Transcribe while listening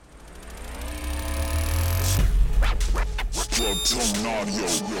That's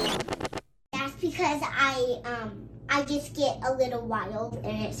because I just get a little wild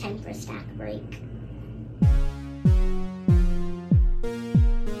and it's time for a snack break.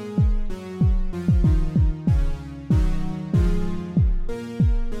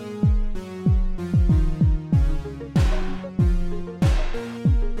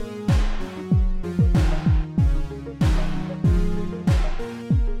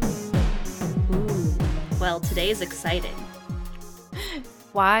 Well, today is exciting.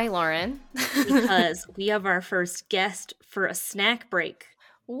 Why, Lauren? Because we have our first guest for a snack break.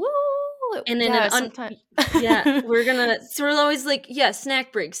 Woo! And then we're always like,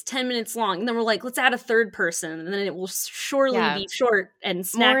 snack breaks, 10 minutes long. And then we're like, let's add a third person. And then it will surely be short and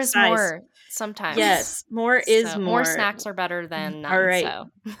snack more is size. more sometimes. Yes, more is more. More snacks are better than none. All right.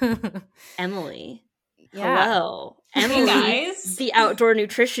 So. Emily. Yeah. Hello. Emily, guys. The outdoor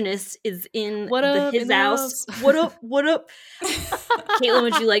nutritionist, is in his house. What up? Caitlin,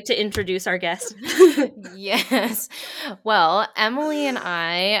 would you like to introduce our guest? Yes. Well, Emily and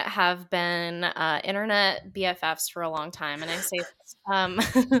I have been internet BFFs for a long time. And I say this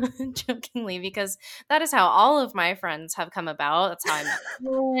jokingly because that is how all of my friends have come about. That's how I met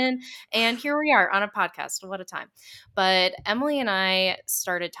Lauren. And here we are on a podcast. What a time. But Emily and I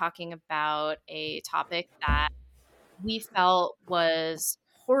started talking about a topic that we felt was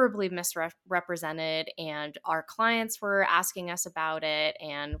horribly misrepresented, and our clients were asking us about it,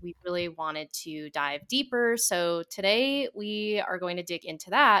 and we really wanted to dive deeper. So today we are going to dig into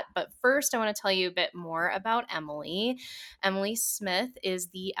that. But first, I want to tell you a bit more about Emily. Emily Smith is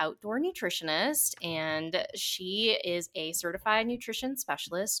the outdoor nutritionist, and she is a certified nutrition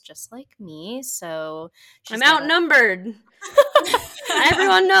specialist, just like me. So I'm outnumbered.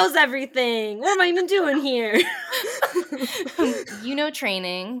 Everyone knows everything. What am I even doing here? You know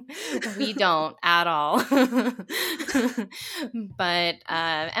training. We don't at all. But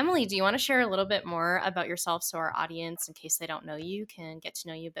Emily, do you want to share a little bit more about yourself so our audience, in case they don't know you, can get to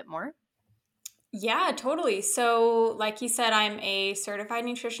know you a bit more? Yeah, totally. So like you said, I'm a certified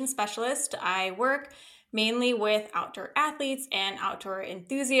nutrition specialist. I work mainly with outdoor athletes and outdoor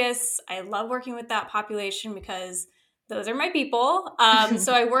enthusiasts. I love working with that population because those are my people.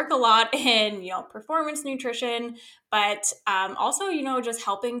 So I work a lot in, performance nutrition, but also, just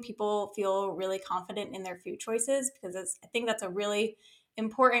helping people feel really confident in their food choices, because I think that's a really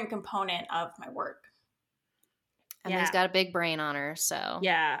important component of my work. Emily's got a big brain on her, so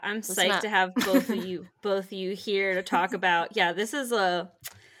yeah, I'm psyched to have both of you here to talk about. Yeah, this is a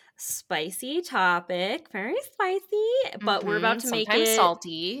spicy topic, very spicy, but we're about to make it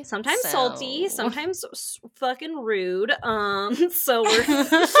salty, sometimes salty, sometimes fucking rude. So we're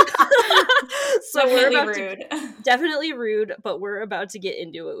definitely rude, but we're about to get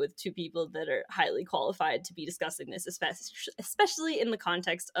into it with two people that are highly qualified to be discussing this, especially in the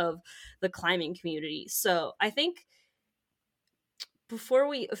context of the climbing community. So I think before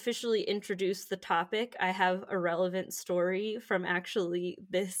we officially introduce the topic, I have a relevant story from actually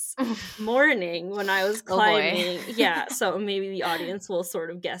this morning when I was climbing. Yeah, so maybe the audience will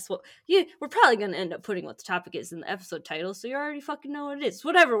sort of guess what. Yeah, we're probably going to end up putting what the topic is in the episode title, so you already fucking know what it is.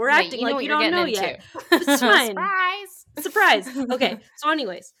 Whatever, we're acting like you don't know yet. It's fine. Surprise! Okay, so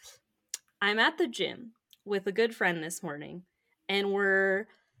anyways, I'm at the gym with a good friend this morning, and we're,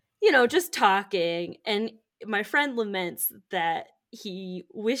 just talking, and my friend laments that he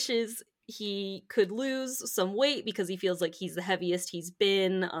wishes he could lose some weight because he feels like he's the heaviest he's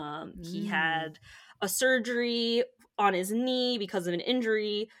been. He had a surgery on his knee because of an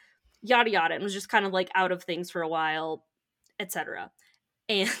injury, yada yada, and was just kind of like out of things for a while, etc.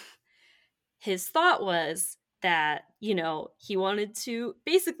 And his thought was that, he wanted to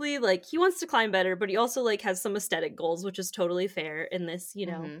basically, like, he wants to climb better, but he also, like, has some aesthetic goals, which is totally fair in this,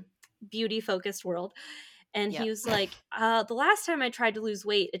 beauty focused world. And he was like, the last time I tried to lose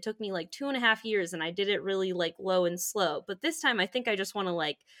weight, it took me like 2.5 years, and I did it really like low and slow. But this time I think I just want to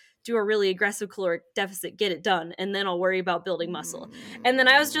like do a really aggressive caloric deficit, get it done, and then I'll worry about building muscle. And then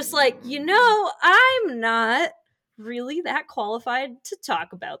I was just like, I'm not really that qualified to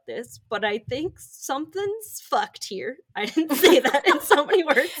talk about this, but I think something's fucked here. I didn't say that in so many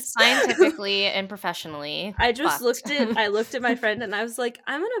words. Scientifically and professionally. I just looked at my friend and I was like,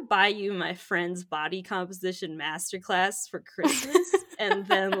 I'm gonna buy you my friend's body composition masterclass for Christmas. And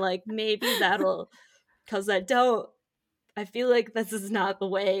then like maybe that'll, because I feel like this is not the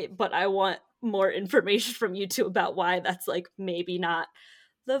way, but I want more information from you two about why that's like maybe not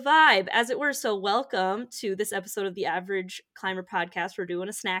the vibe, as it were. So welcome to this episode of the Average Climber Podcast. We're doing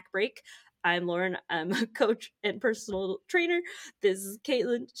a snack break. I'm Lauren. I'm a coach and personal trainer. This is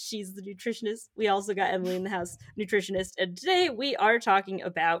Caitlin. She's the nutritionist. We also got Emily in the house, nutritionist. And today we are talking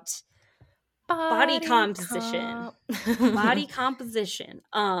about body composition. Body composition.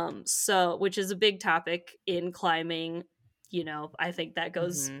 So which is a big topic in climbing. You know, I think that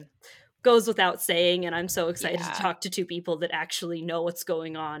goes without saying, and I'm so excited to talk to two people that actually know what's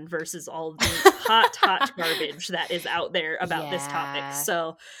going on versus all of the hot garbage that is out there about this topic.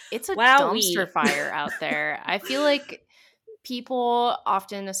 So it's a dumpster fire out there. I feel like people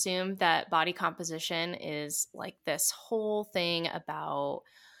often assume that body composition is like this whole thing about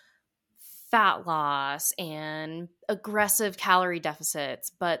fat loss and aggressive calorie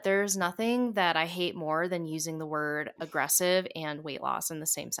deficits, but there's nothing that I hate more than using the word aggressive and weight loss in the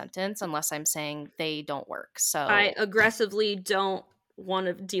same sentence, unless I'm saying they don't work. So I aggressively don't want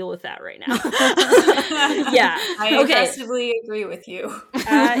to deal with that right now. Yeah. I aggressively agree with you.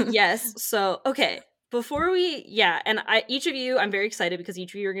 Yes. So, okay. Before we, and each of you, I'm very excited because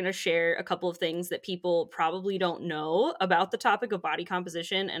each of you are going to share a couple of things that people probably don't know about the topic of body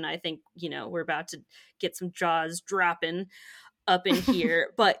composition. And I think, you know, we're about to get some jaws dropping up in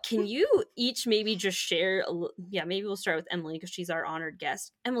here. But can you each maybe just share, maybe we'll start with Emily because she's our honored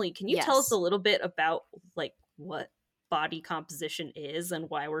guest. Emily, can you tell us a little bit about like what body composition is and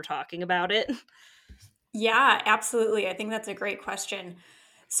why we're talking about it? Yeah, absolutely. I think that's a great question.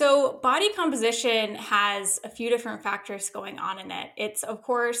 So body composition has a few different factors going on in it. It's, of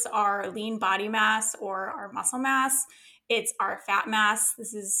course, our lean body mass or our muscle mass. It's our fat mass.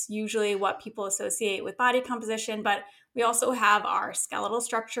 This is usually what people associate with body composition, but we also have our skeletal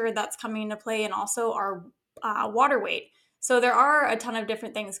structure that's coming into play and also our water weight. So there are a ton of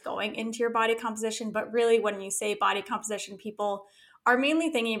different things going into your body composition, but really when you say body composition, people are mainly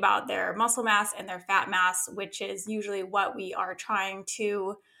thinking about their muscle mass and their fat mass, which is usually what we are trying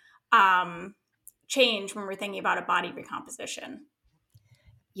to change when we're thinking about a body recomposition.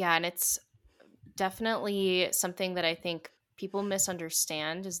 Yeah, and it's definitely something that I think people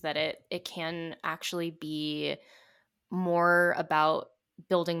misunderstand is that it can actually be more about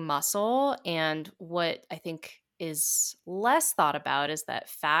building muscle, and what I think is less thought about is that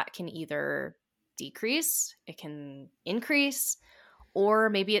fat can either decrease, it can increase, or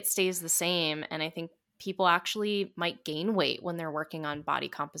maybe it stays the same. And I think people actually might gain weight when they're working on body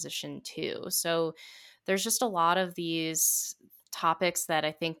composition too. So there's just a lot of these topics that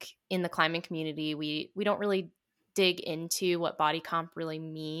I think in the climbing community, we don't really dig into what body comp really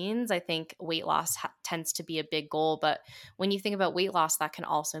means. I think weight loss tends to be a big goal, but when you think about weight loss, that can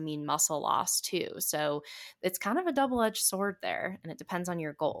also mean muscle loss too. So it's kind of a double-edged sword there, and it depends on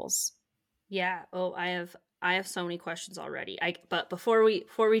your goals. Yeah. Oh, I have so many questions already. But before we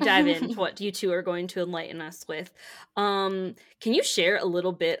dive into what you two are going to enlighten us with, can you share a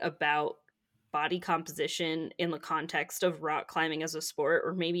little bit about body composition in the context of rock climbing as a sport,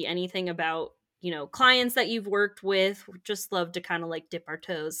 or maybe anything about, you know, clients that you've worked with? We'd just love to kind of like dip our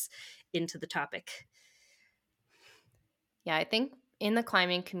toes into the topic. Yeah, I think in the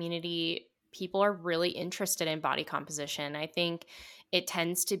climbing community, people are really interested in body composition. I think it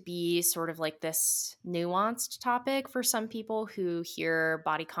tends to be sort of like this nuanced topic for some people who hear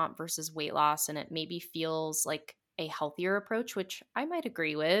body comp versus weight loss, and it maybe feels like a healthier approach, which I might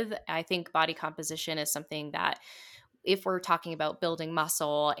agree with. I think body composition is something that, if we're talking about building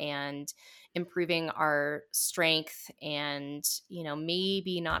muscle and improving our strength and, you know,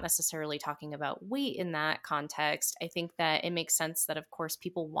 maybe not necessarily talking about weight in that context, I think that it makes sense that, of course,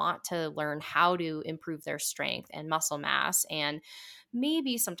 people want to learn how to improve their strength and muscle mass. And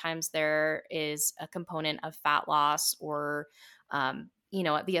maybe sometimes there is a component of fat loss or, you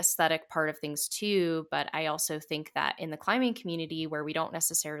know, the aesthetic part of things too. But I also think that in the climbing community, where we don't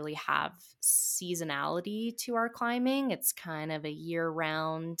necessarily have seasonality to our climbing, it's kind of a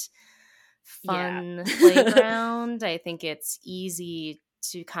year-round fun playground. I think it's easy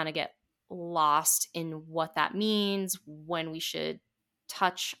to kind of get lost in what that means, when we should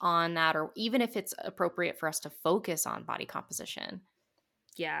touch on that, or even if it's appropriate for us to focus on body composition.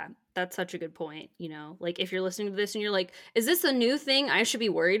 Yeah, that's such a good point. You know, like if you're listening to this and you're like, is this a new thing I should be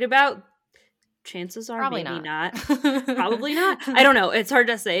worried about? Chances are Probably maybe not. Probably not. I don't know. It's hard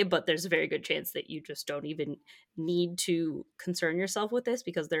to say, but there's a very good chance that you just don't even need to concern yourself with this,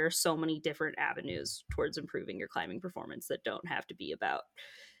 because there are so many different avenues towards improving your climbing performance that don't have to be about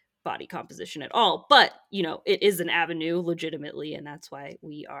body composition at all. But, you know, it is an avenue legitimately, and that's why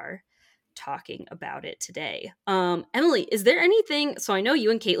we are talking about it today. Emily, is there anything, so I know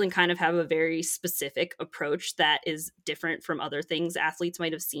you and Caitlin kind of have a very specific approach that is different from other things athletes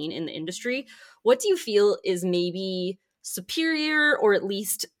might have seen in the industry. What do you feel is maybe superior or at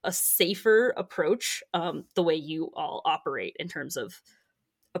least a safer approach, the way you all operate in terms of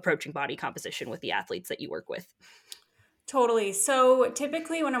approaching body composition with the athletes that you work with? Totally. So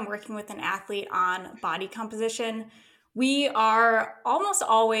typically when I'm working with an athlete on body composition, we are almost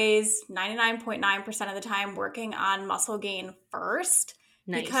always 99.9% of the time working on muscle gain first.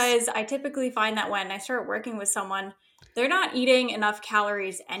 Nice. Because I typically find that when I start working with someone, they're not eating enough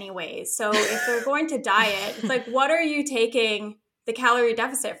calories anyway. So if they're going to diet, it's like, what are you taking the calorie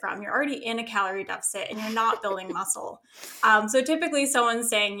deficit from? You're already in a calorie deficit and you're not building muscle. So typically someone's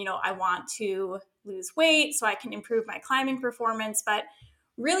saying, you know, I want to lose weight so I can improve my climbing performance. But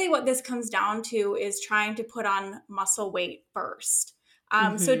really what this comes down to is trying to put on muscle weight first.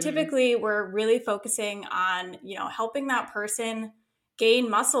 So typically we're really focusing on, you know, helping that person gain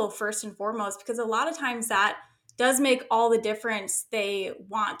muscle first and foremost, because a lot of times that does make all the difference they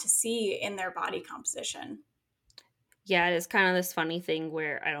want to see in their body composition. Yeah, it is kind of this funny thing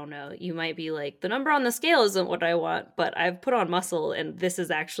where, I don't know, you might be like, the number on the scale isn't what I want, but I've put on muscle and this is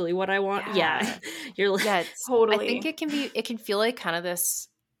actually what I want. Yeah. You're like, Yeah, Totally. I think it can feel like kind of this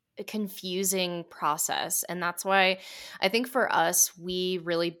confusing process. And that's why I think for us, we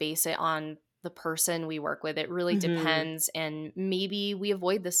really base it on the person we work with. It really depends. And maybe we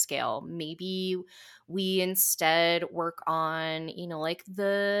avoid the scale. Maybe we instead work on, you know, like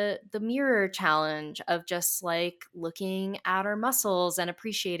the mirror challenge of just like looking at our muscles and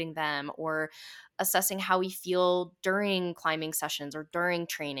appreciating them, or assessing how we feel during climbing sessions or during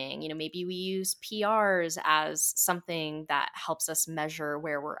training. You know, maybe we use PRs as something that helps us measure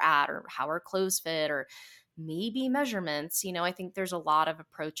where we're at or how our clothes fit, or maybe measurements. You know, I think there's a lot of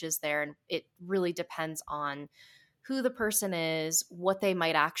approaches there, and it really depends on who the person is, what they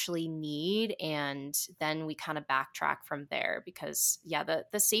might actually need, and then we kind of backtrack from there. Because yeah,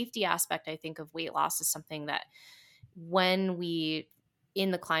 the safety aspect, I think, of weight loss is something that when we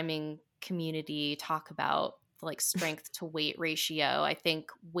in the climbing community talk about like strength to weight ratio, I think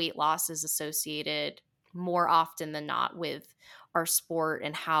weight loss is associated more often than not with our sport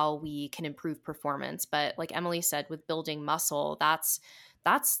and how we can improve performance. But like Emily said, with building muscle, that's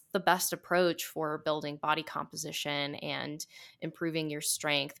the best approach for building body composition and improving your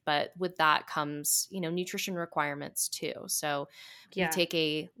strength. But with that comes, you know, nutrition requirements too. So we take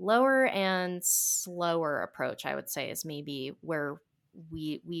a lower and slower approach, I would say, is maybe where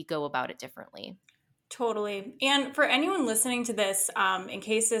we go about it differently. Totally. And for anyone listening to this, in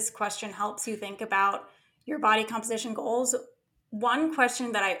case this question helps you think about your body composition goals, one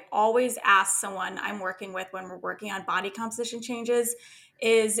question that I always ask someone I'm working with when we're working on body composition changes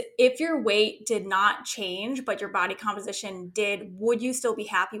is, if your weight did not change, but your body composition did, would you still be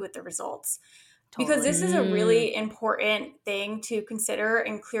happy with the results? Because this is a really important thing to consider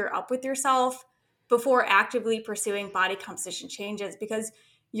and clear up with yourself before actively pursuing body composition changes, because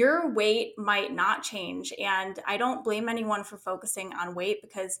your weight might not change. And I don't blame anyone for focusing on weight,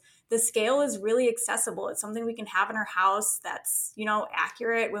 because the scale is really accessible. It's something we can have in our house that's, you know,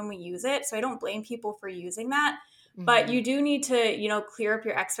 accurate when we use it. So I don't blame people for using that. But you do need to, you know, clear up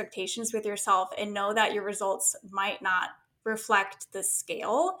your expectations with yourself and know that your results might not reflect the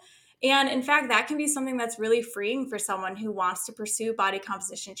scale. And in fact, that can be something that's really freeing for someone who wants to pursue body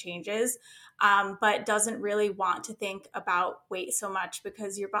composition changes, but doesn't really want to think about weight so much,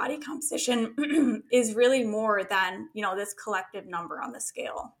 because your body composition is really more than, you know, this collective number on the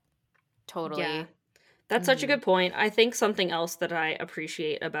scale. Totally. Yeah. That's such a good point. I think something else that I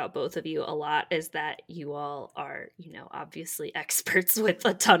appreciate about both of you a lot is that you all are, you know, obviously experts with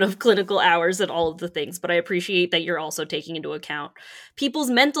a ton of clinical hours and all of the things, but I appreciate that you're also taking into account people's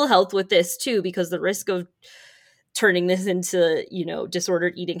mental health with this too, because the risk of turning this into, you know,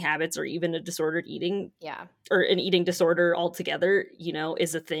 disordered eating habits, or even a disordered eating, or an eating disorder altogether, you know,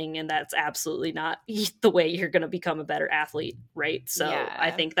 is a thing. And that's absolutely not the way you're going to become a better athlete, right? So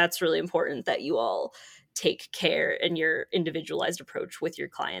I think that's really important that you all take care in your individualized approach with your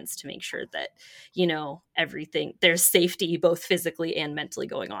clients to make sure that, you know, everything, there's safety both physically and mentally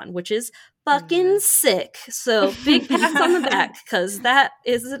going on, which is fucking sick. So big pats on the back, because that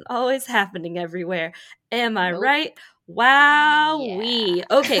isn't always happening everywhere. Am I right? Wowee.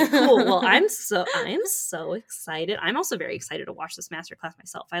 Okay, cool. Well, I'm so excited. I'm also very excited to watch this masterclass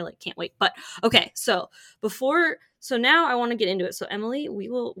myself. I can't wait. But okay, so now I want to get into it. So Emily, we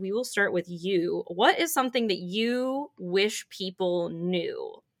will start with you. What is something that you wish people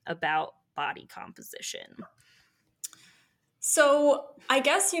knew about body composition? So I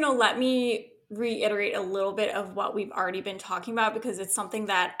guess, you know, let me reiterate a little bit of what we've already been talking about, because it's something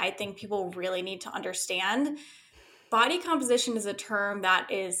that I think people really need to understand. body composition is a term that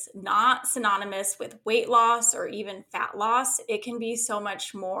is not synonymous with weight loss or even fat loss. It can be so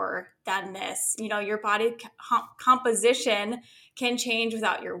much more than this. You know, your body composition can change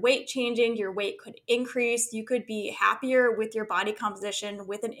without your weight changing. Your weight could increase. You could be happier with your body composition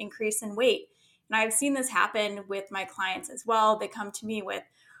with an increase in weight. And I've seen this happen with my clients as well. They come to me with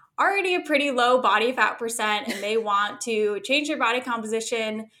already a pretty low body fat percent, and they want to change their body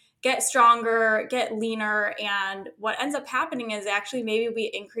composition, get stronger, get leaner. And what ends up happening is actually maybe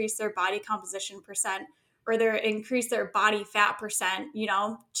we increase their body composition percent, or they increase their body fat percent,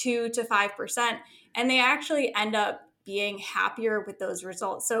 2 to 5%. And they actually end up being happier with those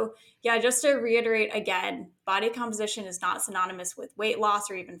results. So yeah, just to reiterate again, body composition is not synonymous with weight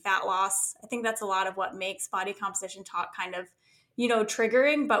loss or even fat loss. I think that's a lot of what makes body composition talk kind of,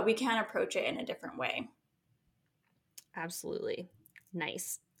 triggering, but we can approach it in a different way. Absolutely.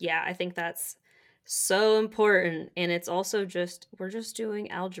 Nice. Yeah, I think that's so important. And it's also we're just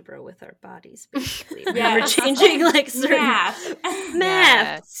doing algebra with our bodies, basically. We're changing like certain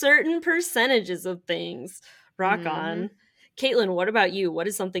math, certain percentages of things. Rock on. Caitlin, what about you? What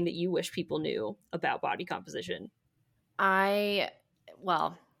is something that you wish people knew about body composition?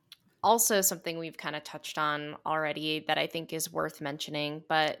 Also something we've kind of touched on already that I think is worth mentioning,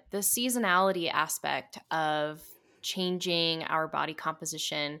 but the seasonality aspect of changing our body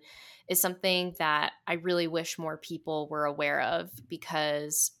composition is something that I really wish more people were aware of,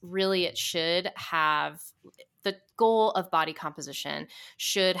 because really the goal of body composition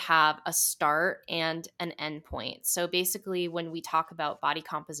should have a start and an end point. So basically, when we talk about body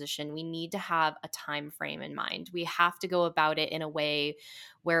composition, we need to have a time frame in mind. We have to go about it in a way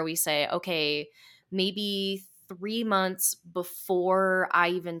where we say, okay, maybe 3 months before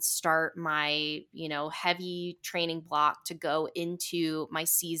I even start my, heavy training block to go into my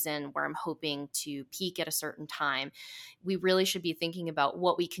season where I'm hoping to peak at a certain time, we really should be thinking about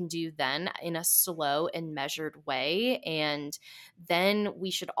what we can do then in a slow and measured way. And then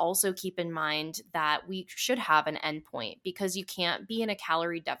we should also keep in mind that we should have an endpoint, because you can't be in a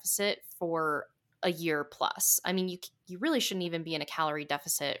calorie deficit for a year plus. I mean, you really shouldn't even be in a calorie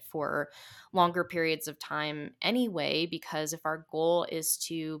deficit for longer periods of time anyway, because if our goal is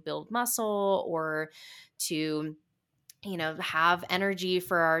to build muscle or to, have energy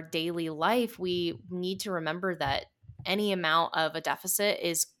for our daily life, we need to remember that any amount of a deficit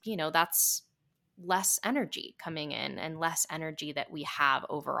is, that's less energy coming in and less energy that we have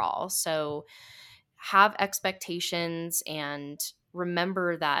overall. So have expectations and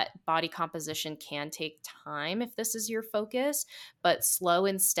remember that body composition can take time if this is your focus, but slow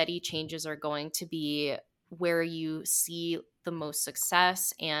and steady changes are going to be where you see the most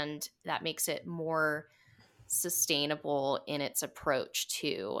success, and that makes it more sustainable in its approach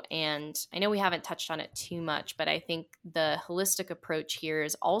too. And I know we haven't touched on it too much, but I think the holistic approach here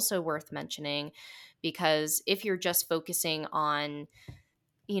is also worth mentioning, because if you're just focusing on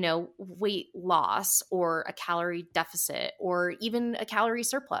weight loss or a calorie deficit or even a calorie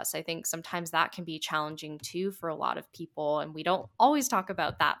surplus, I think sometimes that can be challenging too for a lot of people. And we don't always talk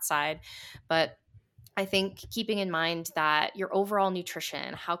about that side, but I think keeping in mind that your overall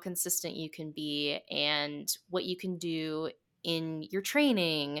nutrition, how consistent you can be, and what you can do in your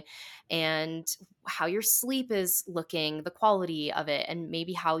training, and how your sleep is looking, the quality of it, and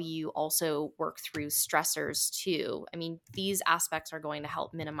maybe how you also work through stressors too. I mean, these aspects are going to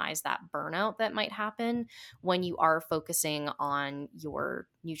help minimize that burnout that might happen when you are focusing on your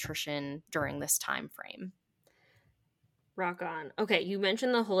nutrition during this time frame. Rock on. Okay, you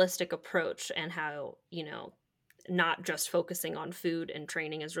mentioned the holistic approach and how, not just focusing on food and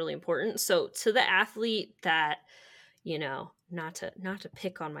training is really important. So to the athlete that, not to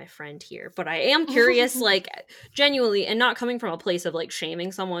pick on my friend here, but I am curious, like genuinely, and not coming from a place of like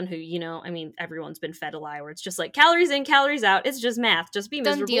shaming someone who, everyone's been fed a lie where it's just like calories in, calories out. It's just math. Just be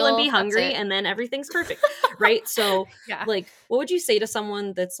miserable and be hungry, and then everything's perfect. Right? So yeah. Like, what would you say to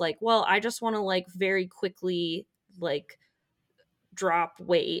someone that's like, well, I just want to like very quickly like drop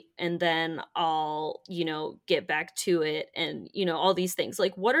weight and then I'll, get back to it, and, all these things.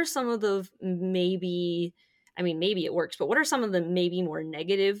 Like, what are some of the maybe it works, but what are some of the maybe more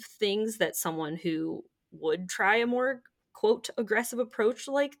negative things that someone who would try a more quote aggressive approach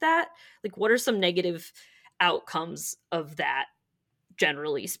like that, like what are some negative outcomes of that,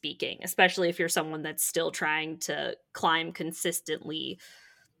 generally speaking, especially if you're someone that's still trying to climb consistently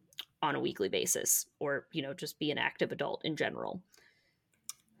on a weekly basis, or, just be an active adult in general?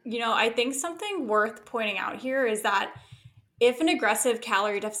 I think something worth pointing out here is that if an aggressive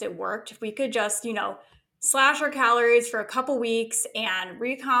calorie deficit worked, if we could just, slash our calories for a couple weeks and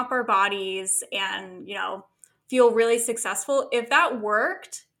recomp our bodies and, feel really successful. If that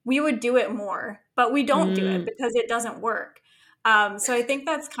worked, we would do it more, but we don't do it because it doesn't work. So I think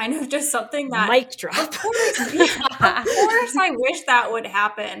that's kind of just something that, Mic drop. of course, I wish that would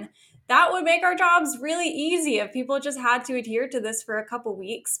happen. That would make our jobs really easy if people just had to adhere to this for a couple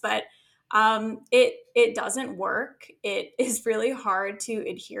weeks. But it doesn't work. It is really hard to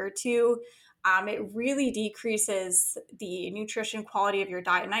adhere to. It really decreases the nutrition quality of your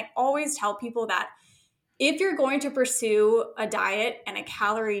diet. And I always tell people that if you're going to pursue a diet and a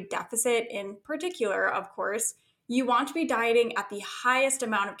calorie deficit in particular, of course, you want to be dieting at the highest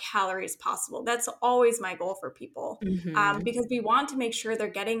amount of calories possible. That's always my goal for people, because we want to make sure they're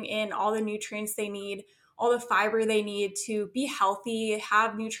getting in all the nutrients they need, all the fiber they need to be healthy,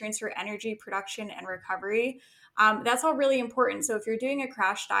 have nutrients for energy production and recovery. That's all really important. So if you're doing a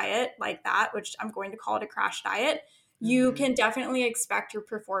crash diet like that, which I'm going to call it a crash diet, you can definitely expect your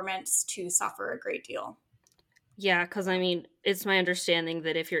performance to suffer a great deal. Yeah, because I mean, it's my understanding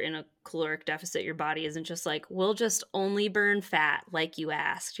that if you're in a caloric deficit, your body isn't just like, we'll just only burn fat like you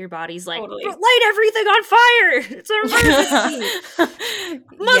asked. Your body's like, Totally. light everything on fire. It's an emergency.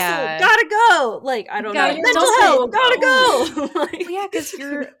 Muscle, gotta go. Like, I don't know. Mental health, gotta go. Well, yeah, because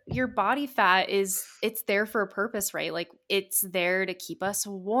your body fat it's there for a purpose, right? Like, it's there to keep us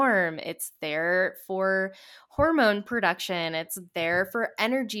warm. It's there for hormone production. It's there for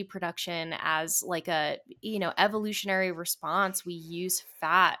energy production as like a, evolutionary response. We use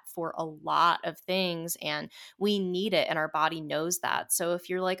fat for a lot of things and we need it, and our body knows that. So if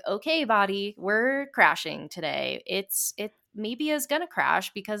you're like, okay, body, we're crashing today, it maybe is going to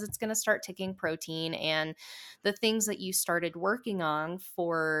crash because it's going to start taking protein and the things that you started working on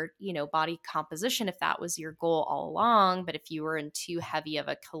for, body composition, if that was your goal all along. But if you were in too heavy of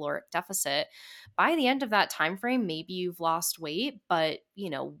a caloric deficit, by the end of that time frame, maybe you've lost weight, but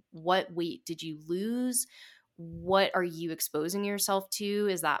what weight did you lose? What are you exposing yourself to?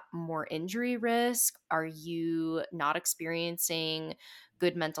 Is that more injury risk? Are you not experiencing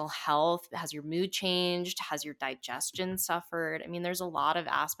good mental health? Has your mood changed? Has your digestion suffered? I mean, there's a lot of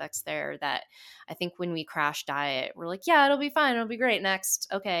aspects there that I think when we crash diet, we're like, yeah, it'll be fine. It'll be great. Next.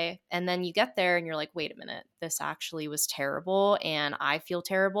 Okay. And then you get there and you're like, wait a minute, this actually was terrible and I feel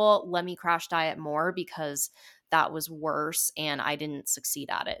terrible. Let me crash diet more because that was worse and I didn't succeed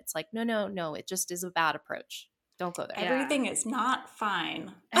at it. It's like, no, it just is a bad approach. Don't go there. Everything is not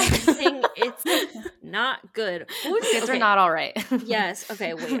fine. Everything, it's not good. Kids are not all right. Yes.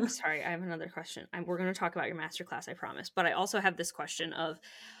 Okay, wait, I'm sorry. I have another question. We're going to talk about your masterclass, I promise. But I also have this question of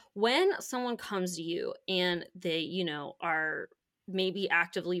when someone comes to you and they, are maybe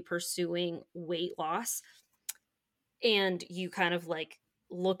actively pursuing weight loss and you kind of like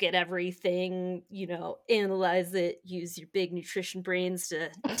look at everything, analyze it, use your big nutrition brains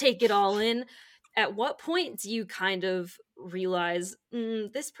to take it all in. At what point do you kind of realize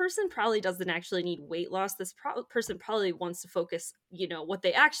this person probably doesn't actually need weight loss? This person probably wants to focus, what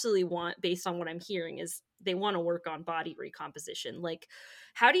they actually want based on what I'm hearing is they want to work on body recomposition. Like,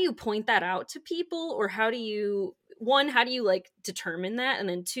 how do you point that out to people? Or how do you like determine that? And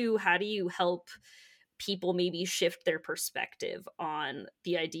then two, how do you help people maybe shift their perspective on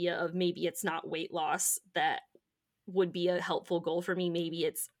the idea of maybe it's not weight loss that would be a helpful goal for me. Maybe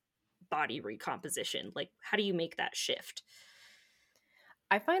it's body recomposition. Like, how do you make that shift?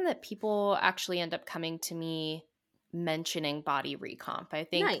 I find that people actually end up coming to me mentioning body recomp. I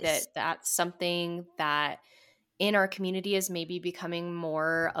think that that's something that in our community is maybe becoming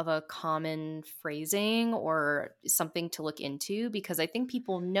more of a common phrasing or something to look into, because I think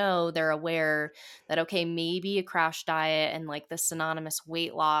people know, they're aware that, okay, maybe a crash diet and like the synonymous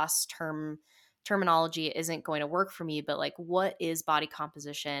weight loss terminology isn't going to work for me, but like, what is body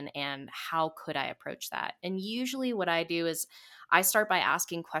composition and how could I approach that? And usually what I do is I start by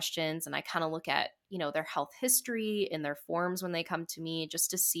asking questions and I kind of look at, their health history in their forms when they come to me,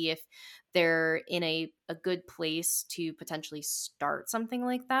 just to see if they're in a good place to potentially start something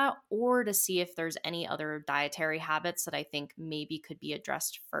like that, or to see if there's any other dietary habits that I think maybe could be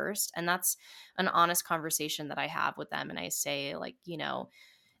addressed first. And that's an honest conversation that I have with them. And I say, like,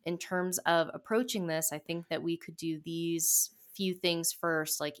 in terms of approaching this, I think that we could do these few things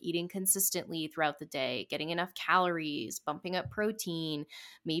first, like eating consistently throughout the day, getting enough calories, bumping up protein,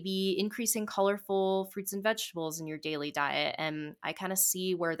 maybe increasing colorful fruits and vegetables in your daily diet. And I kind of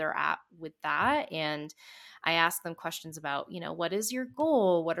see where they're at with that. And I ask them questions about, what is your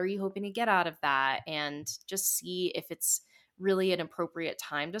goal? What are you hoping to get out of that? And just see if it's really an appropriate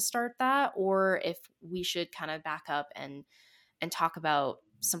time to start that, or if we should kind of back up and talk about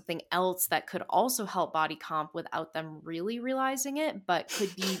something else that could also help body comp without them really realizing it, but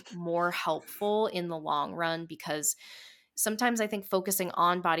could be more helpful in the long run, because sometimes I think focusing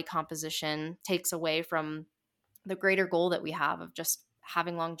on body composition takes away from the greater goal that we have of just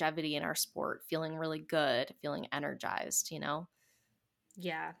having longevity in our sport, feeling really good, feeling energized, you know?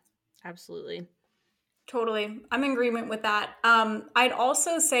 Yeah, absolutely. Totally. I'm in agreement with that. I'd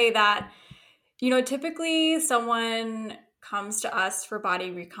also say that, typically someone comes to us for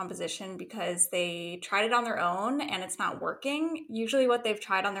body recomposition because they tried it on their own and it's not working. Usually what they've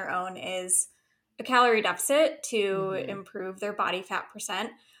tried on their own is a calorie deficit to improve their body fat percent.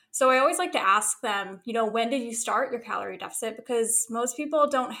 So I always like to ask them, when did you start your calorie deficit? Because most people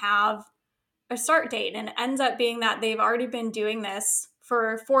don't have a start date, and it ends up being that they've already been doing this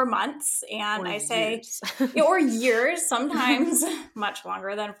for 4 months. And I say, or years, sometimes much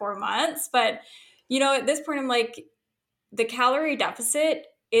longer than 4 months. But, at this point, I'm like, the calorie deficit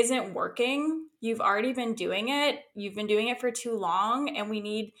isn't working. You've already been doing it. You've been doing it for too long, and we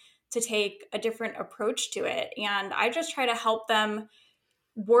need to take a different approach to it. And I just try to help them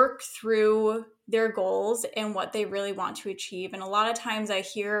work through their goals and what they really want to achieve. And a lot of times I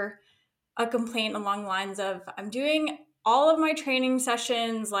hear a complaint along the lines of, I'm doing all of my training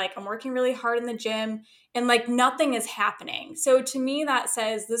sessions, like I'm working really hard in the gym, and like nothing is happening. So to me, that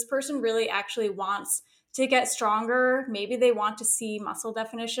says this person really actually wants to get stronger. Maybe they want to see muscle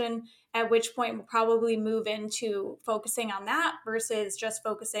definition, at which point we'll probably move into focusing on that versus just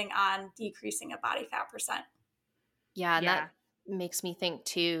focusing on decreasing a body fat percent. Yeah, and that makes me think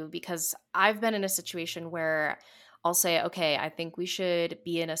too, because I've been in a situation where I'll say, okay, I think we should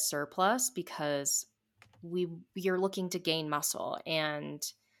be in a surplus because you're looking to gain muscle and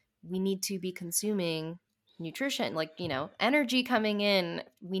we need to be consuming nutrition, like, energy coming in.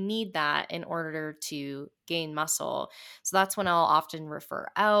 We need that in order to gain muscle. So that's when I'll often refer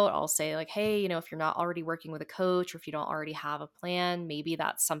out. I'll say like, hey, if you're not already working with a coach or if you don't already have a plan, maybe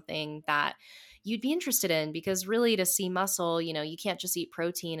that's something that you'd be interested in, because really to see muscle, you can't just eat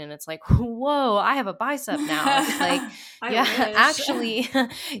protein and it's like, whoa, I have a bicep now. It's like, actually,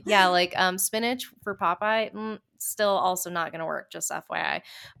 like spinach for Popeye, still also not going to work, just FYI.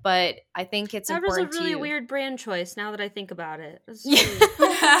 But I think it's important. That was a really weird brand choice now that I think about it. It's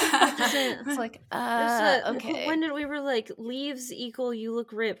like, okay. When did we were like, leaves equal you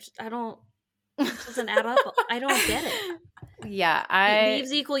look ripped? It doesn't add up. I don't get it. Yeah,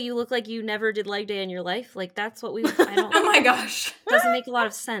 leaves equal you look like you never did leg day in your life. Like that's what oh my gosh. Doesn't make a lot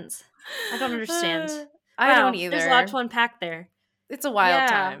of sense. I don't understand. I don't either. There's a lot to unpack there. It's a wild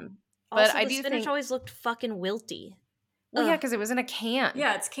time. But also, I the do spinach think always looked fucking wilty. Well, yeah, because it was in a can.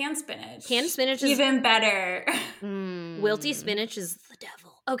 Yeah, it's canned spinach. Canned spinach is even better. Wilty spinach is the devil.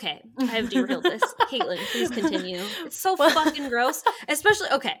 Okay, I've derailed this. Caitlin, please continue. It's so fucking gross. Especially,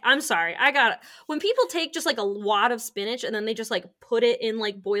 okay, I'm sorry. When people take just like a wad of spinach and then they just like put it in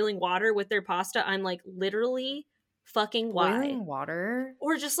like boiling water with their pasta, I'm like, literally fucking why? Boiling water?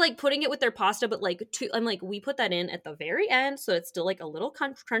 Or just like putting it with their pasta, but like, I'm like, we put that in at the very end so it's still like a little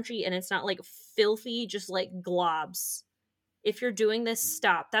crunchy and it's not like filthy, just like globs. If you're doing this,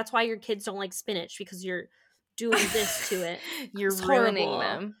 stop. That's why your kids don't like spinach, because you're doing this to it. You're ruining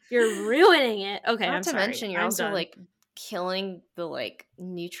them. You're ruining it. Okay, Not I'm to sorry. mention, you're I'm also done. like killing the like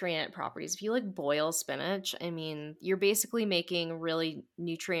nutrient properties. If you like boil spinach, I mean, you're basically making really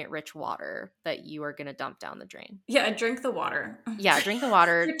nutrient rich water that you are going to dump down the drain. Yeah, drink the water. Yeah, drink the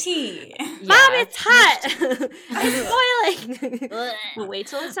water. For tea. Yeah. Mom, it's hot. It's boiling. Well, wait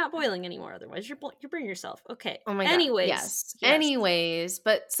till it's not boiling anymore. Otherwise, you're burning yourself. Okay. Oh my god. Anyways, yes. Anyways,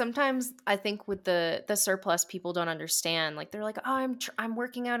 but sometimes I think with the surplus, people don't understand. Like they're like, oh, I'm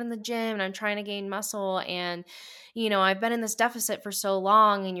working out in the gym and I'm trying to gain muscle, and I've been in this deficit for so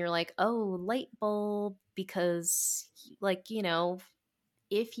long, and you're like, oh, light bulb, because like,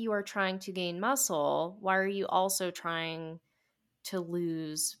 if you are trying to gain muscle, why are you also trying to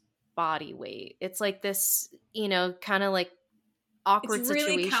lose body weight? It's like this, kind of like awkward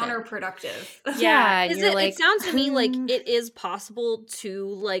situation. It's really counterproductive. Yeah. It sounds to me like it is possible to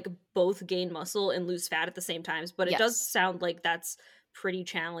like both gain muscle and lose fat at the same time, but it does sound like that's pretty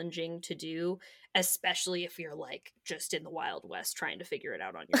challenging to do, especially if you're like just in the Wild West trying to figure it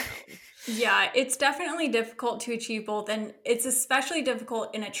out on your own. Yeah, it's definitely difficult to achieve both, and it's especially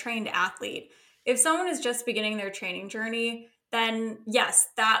difficult in a trained athlete. If someone is just beginning their training journey, then yes,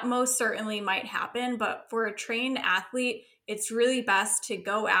 that most certainly might happen, but for a trained athlete, it's really best to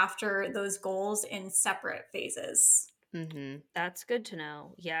go after those goals in separate phases. Mm-hmm. That's good to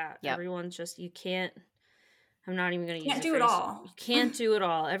know. Yeah, yep. Everyone's just, you can't, I'm not even going to use it all. You can't do it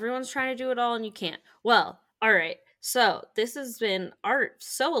all. Everyone's trying to do it all and you can't. Well, all right. So this has been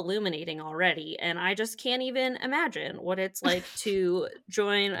so illuminating already, and I just can't even imagine what it's like to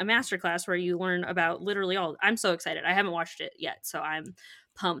join a masterclass where you learn about literally all. I'm so excited. I haven't watched it yet, so I'm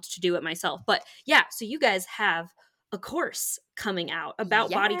pumped to do it myself. But yeah, so you guys have a course coming out about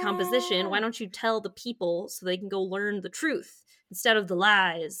body composition. Why don't you tell the people so they can go learn the truth instead of the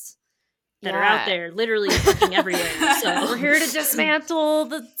lies that are out there literally fucking everywhere. So we're here to dismantle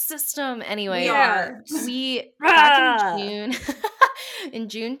the system. Anyway, we Ah! back in June in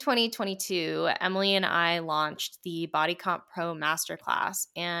June 2022, Emily and I launched the Body Comp Pro Masterclass,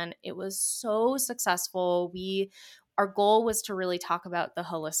 and it was so successful. Our goal was to really talk about the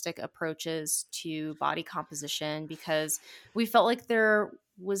holistic approaches to body composition because we felt like there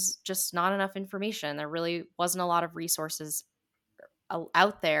was just not enough information. There really wasn't a lot of resources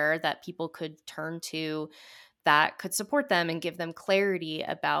out there that people could turn to that could support them and give them clarity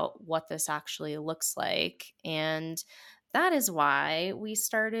about what this actually looks like. And that is why we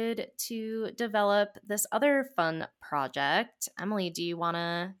started to develop this other fun project. Emily, do you want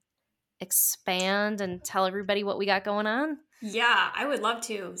to expand and tell everybody what we got going on? Yeah, I would love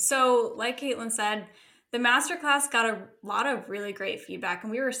to. So, like Caitlin said, the masterclass got a lot of really great feedback,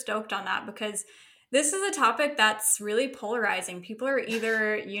 and we were stoked on that because this is a topic that's really polarizing. People are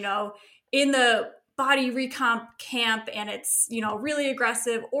either, in the body recomp camp and it's, really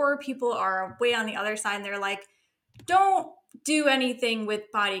aggressive, or people are way on the other side and they're like, don't do anything with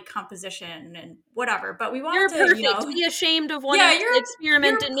body composition and whatever. But we want You're to, perfect. Be ashamed of wanting to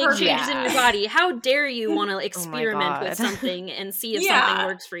experiment and make changes in your body. How dare you want to experiment with something and see if something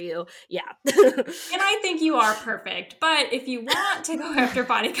works for you? Yeah. And I think you are perfect. But if you want to go after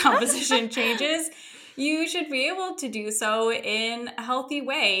body composition changes, you should be able to do so in a healthy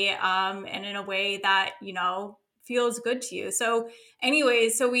way, and in a way that, feels good to you. So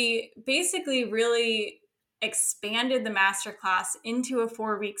anyways, so we basically really expanded the masterclass into a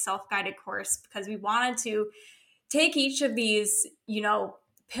 4-week self-guided course because we wanted to take each of these,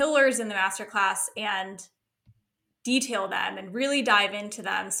 pillars in the masterclass and detail them and really dive into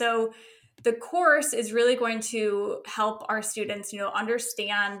them. So the course is really going to help our students,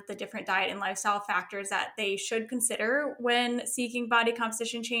 understand the different diet and lifestyle factors that they should consider when seeking body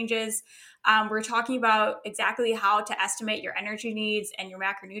composition changes. We're talking about exactly how to estimate your energy needs and your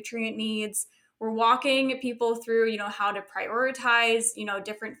macronutrient needs. We're walking people through, how to prioritize,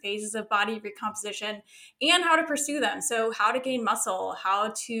 different phases of body recomposition and how to pursue them. So how to gain muscle,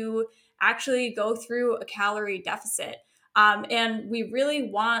 how to actually go through a calorie deficit. And we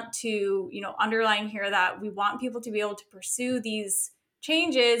really want to, underline here that we want people to be able to pursue these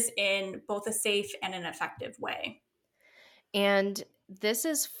changes in both a safe and an effective way. And this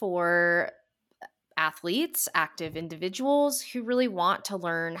is for athletes, active individuals who really want to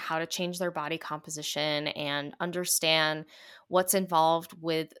learn how to change their body composition and understand what's involved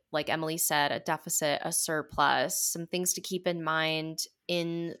with, like Emily said, a deficit, a surplus, some things to keep in mind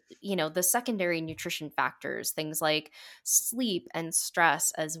in, the secondary nutrition factors, things like sleep and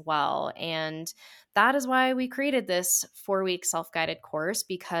stress as well. And that is why we created this 4-week self-guided course,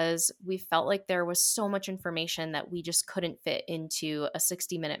 because we felt like there was so much information that we just couldn't fit into a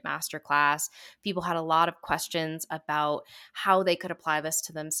 60-minute masterclass. People had a lot of questions about how they could apply this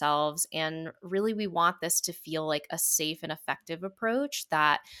to themselves. And really, we want this to feel like a safe and effective approach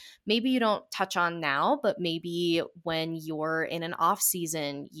that maybe you don't touch on now, but maybe when you're in an off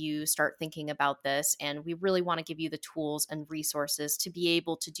season, you start thinking about this. And we really want to give you the tools and resources to be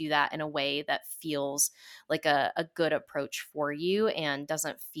able to do that in a way that feels like a good approach for you and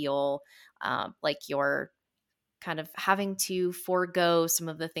doesn't feel like you're kind of having to forego some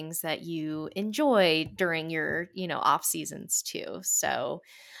of the things that you enjoy during your, off seasons too. So,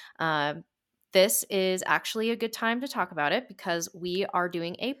 this is actually a good time to talk about it because we are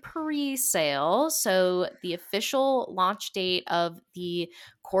doing a pre-sale. So the official launch date of the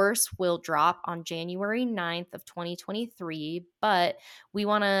course will drop on January 9th of 2023, but we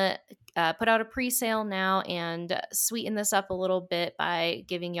want to put out a pre-sale now and sweeten this up a little bit by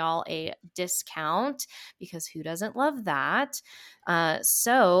giving y'all a discount, because who doesn't love that?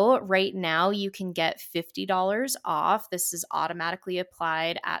 So right now you can get $50 off. This is automatically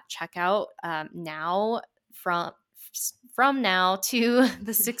applied at checkout now from now to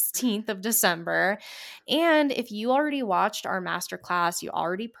the 16th of December. And if you already watched our masterclass, you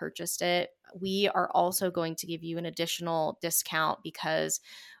already purchased it, we are also going to give you an additional discount because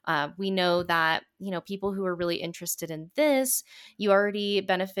we know that, people who are really interested in this, you already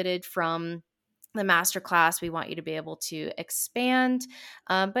benefited from the masterclass, we want you to be able to expand.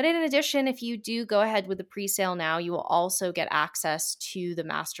 But in addition, if you do go ahead with the pre-sale now, you will also get access to the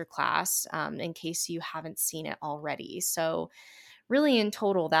masterclass in case you haven't seen it already. So really in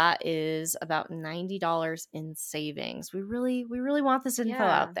total, that is about $90 in savings. We really want this info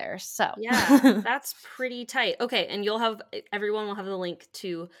out there. So yeah, that's pretty tight. Okay, and everyone will have the link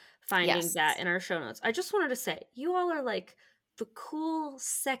to finding that in our show notes. I just wanted to say, you all are like the cool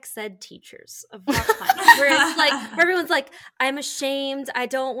sex ed teachers of rock climbing, where it's like everyone's like, I'm ashamed, I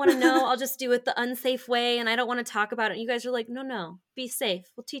don't want to know, I'll just do it the unsafe way, and I don't want to talk about it. And you guys are like, no, be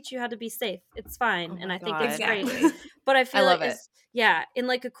safe. We'll teach you how to be safe. It's fine. And I think it's great. But I feel like in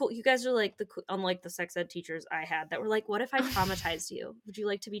like a cool, you guys are like unlike the sex ed teachers I had that were like, what if I traumatized you? Would you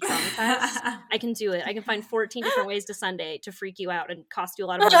like to be traumatized? I can do it. I can find 14 different ways to Sunday to freak you out and cost you a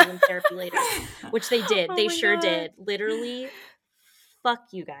lot of money in therapy later, which they did. They sure did. Literally. Fuck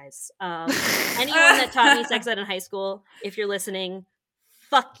you guys. Anyone that taught me sex ed in high school, if you're listening,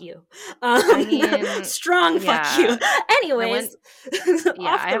 fuck you. Strong fuck you. Anyways,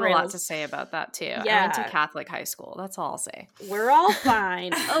 I have a lot to say about that too. Yeah. I went to Catholic high school. That's all I'll say. We're all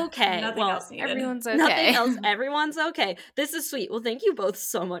fine. Okay. Nothing else needed. Everyone's okay. Nothing else. Everyone's okay. This is sweet. Well, thank you both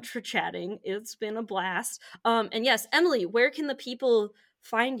so much for chatting. It's been a blast. And yes, Emily, where can the people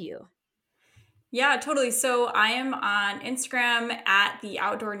find you? Yeah, totally. So I am on Instagram at The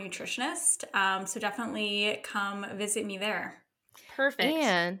Outdoor Nutritionist. So definitely come visit me there. Perfect.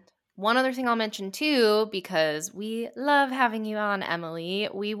 And one other thing I'll mention too, because we love having you on, Emily,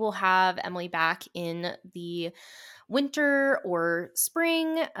 we will have Emily back in the winter or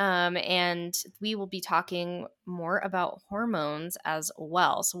spring, and we will be talking more about hormones as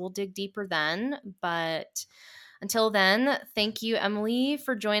well. So we'll dig deeper then, but until then, thank you, Emily,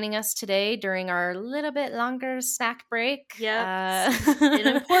 for joining us today during our little bit longer snack break. Yeah, an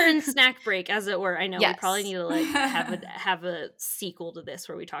important snack break, as it were. I know we probably need to like have a sequel to this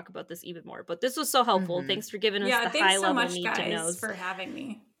where we talk about this even more. But this was so helpful. Thanks for giving us the high level need to knows. For having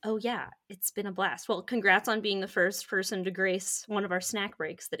me. Oh yeah, it's been a blast. Well, congrats on being the first person to grace one of our snack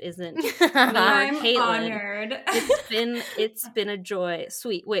breaks that isn't me or I'm Caitlin. Honored. It's been a joy.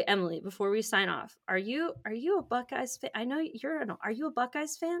 Sweet. Wait, Emily, before we sign off, are you a Buckeyes fan? I know are you a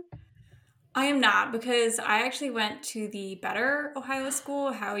Buckeyes fan? I am not, because I actually went to the better Ohio school,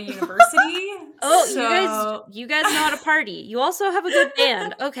 Ohio University. You guys know how to party. You also have a good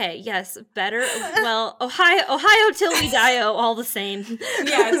band. Okay, yes, better. Well, Ohio till we die, all the same.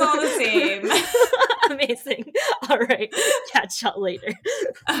 Yeah, it's all the same. Amazing. All right, catch y'all later.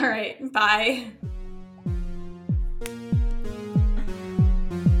 All right, bye.